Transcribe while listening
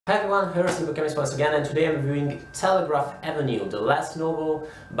Hi everyone, here's the Bookchemist once again, and today I'm reviewing Telegraph Avenue, the last novel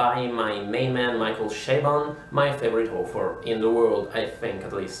by my main man Michael Chabon, my favorite author in the world, I think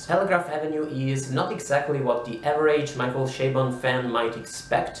at least. Telegraph Avenue is not exactly what the average Michael Chabon fan might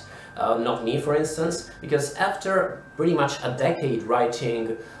expect, not me for instance, because after pretty much a decade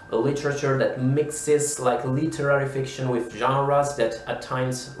writing literature that mixes like literary fiction with genres that at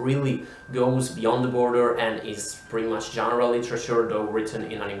times really goes beyond the border and is pretty much genre literature, though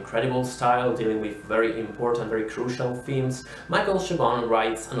written in an incredible style, dealing with very important, very crucial themes, Michael Chabon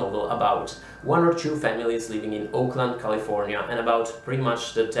writes a novel about one or two families living in Oakland, California, and about pretty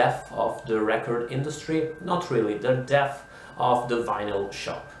much the death of the record industry, not really, the death of the vinyl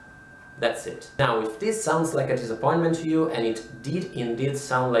shop. That's it. Now, if this sounds like a disappointment to you, and it did indeed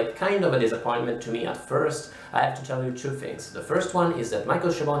sound like kind of a disappointment to me at first, I have to tell you two things. The first one is that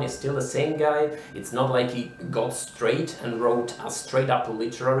Michael Chabon is still the same guy. It's not like he got straight and wrote a straight-up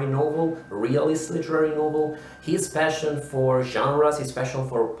literary novel, realist literary novel. His passion for genres, his passion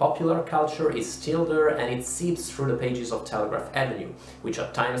for popular culture is still there, and it seeps through the pages of Telegraph Avenue, which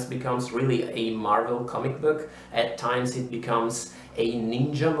at times becomes really a Marvel comic book, at times it becomes a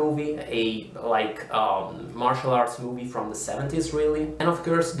ninja movie, a martial arts movie from the 70s really. And of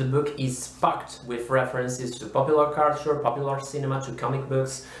course the book is packed with references to popular culture, popular cinema, to comic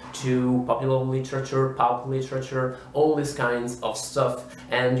books, to popular literature, pulp literature, all these kinds of stuff,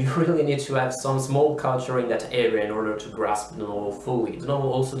 and you really need to have some small culture in that area in order to grasp the novel fully. The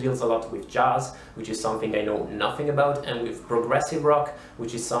novel also deals a lot with jazz, which is something I know nothing about, and with progressive rock,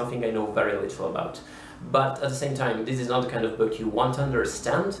 which is something I know very little about. But at the same time, this is not the kind of book you want to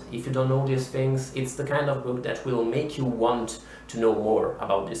understand if you don't know these things. It's the kind of book that will make you want to know more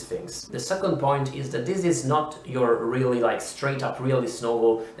about these things. The second point is that this is not your really straight up realist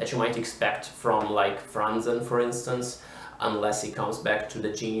novel that you might expect from Franzen, for instance, unless he comes back to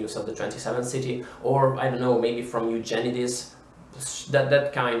the genius of the 27th city, or I don't know, maybe from Eugenides,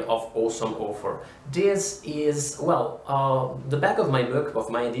 that kind of awesome author. This is, well, the back of my book, of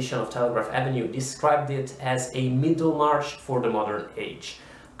my edition of Telegraph Avenue, described it as a Middlemarch for the modern age.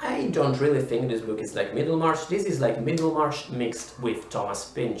 I don't really think this book is like Middlemarch. This is like Middlemarch mixed with Thomas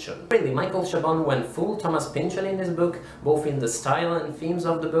Pynchon. Really, Michael Chabon went full Thomas Pynchon in this book, both in the style and themes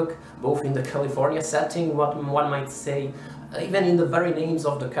of the book, both in the California setting, what one might say, even in the very names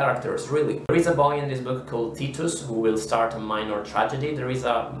of the characters, really. There is a boy in this book called Titus who will start a minor tragedy. There is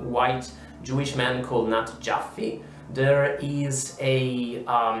a white Jewish man called Nat Jaffe. There is a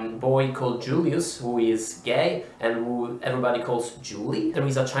boy called Julius who is gay and who everybody calls Julie. There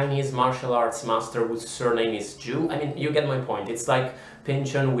is a Chinese martial arts master whose surname is Ju. I mean, you get my point. It's like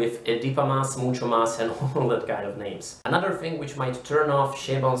Pynchon with Edipa Mas, Mucho Mas, and all that kind of names. Another thing which might turn off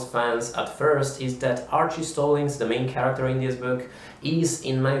Chabon's fans at first is that Archie Stallings, the main character in this book, is,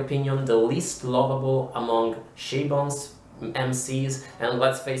 in my opinion, the least lovable among Chabon's MCs, and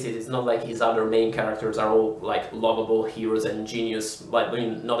let's face it, it's not like his other main characters are all like lovable heroes and genius, I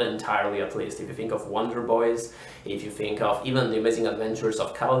mean, not entirely at least. If you think of Wonder Boys, if you think of even the Amazing Adventures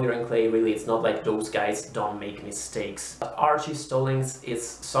of Cavalier and Clay, really it's not like those guys don't make mistakes. But Archie Stallings is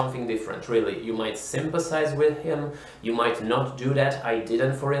something different, really. You might sympathize with him, you might not do that, I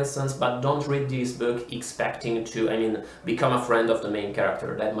didn't for instance, but don't read this book expecting to, become a friend of the main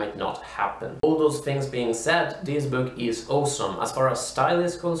character. That might not happen. All those things being said, this book is awesome. As far as style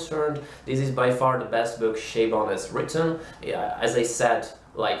is concerned, this is by far the best book Chabon has written. As I said,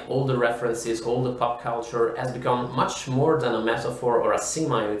 all the references, all the pop culture has become much more than a metaphor or a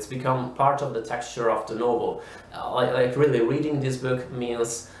simile. It's become part of the texture of the novel. Really, reading this book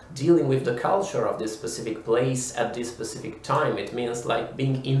means dealing with the culture of this specific place at this specific time. It means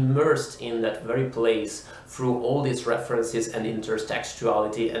being immersed in that very place through all these references and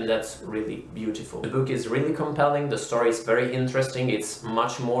intertextuality, and that's really beautiful. The book is really compelling, the story is very interesting, it's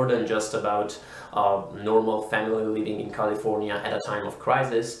much more than just about normal family living in California at a time of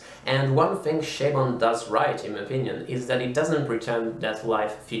crisis. And one thing Chabon does right, in my opinion, is that it doesn't pretend that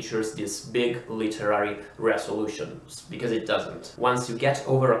life features these big literary resolutions, because it doesn't. Once you get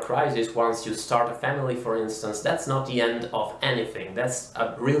over a crisis, once you start a family, for instance, that's not the end of anything. That's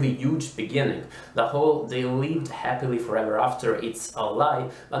a really huge beginning. The whole "they lived happily forever after," it's a lie,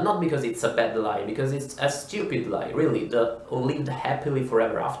 but not because it's a bad lie, because it's a stupid lie, really. The "lived happily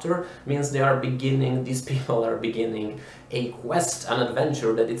forever after" means these people are beginning a quest, an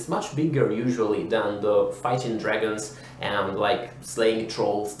adventure that is much bigger usually than the fighting dragons and slaying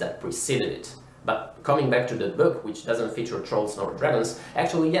trolls that preceded it. But coming back to the book, which doesn't feature trolls nor dragons,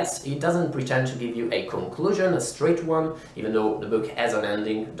 actually yes, it doesn't pretend to give you a conclusion, a straight one, even though the book has an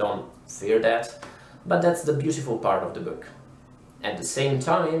ending, don't fear that. But that's the beautiful part of the book. At the same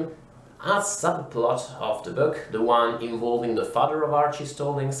time, a subplot of the book, the one involving the father of Archie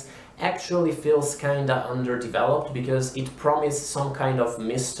Stallings, actually feels kinda underdeveloped because it promised some kind of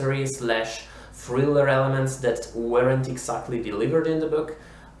mystery slash thriller elements that weren't exactly delivered in the book.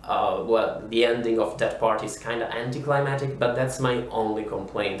 Well, the ending of that part is kinda anticlimactic, but that's my only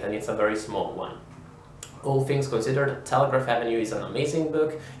complaint, and it's a very small one. All things considered, Telegraph Avenue is an amazing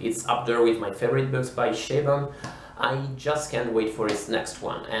book. It's up there with my favorite books by Chabon. I just can't wait for his next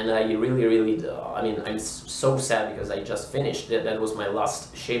one, and I really, I mean, I'm so sad because I just finished it. That was my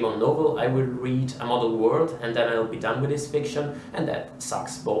last Chabon novel. I will read A Model World, and then I'll be done with his fiction, and that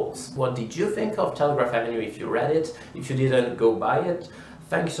sucks balls. What did you think of Telegraph Avenue if you read it? If you didn't, go buy it.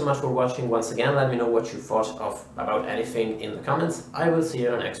 Thank you so much for watching once again. Let me know what you thought about anything in the comments. I will see you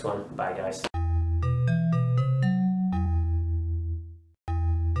in the next one. Bye guys.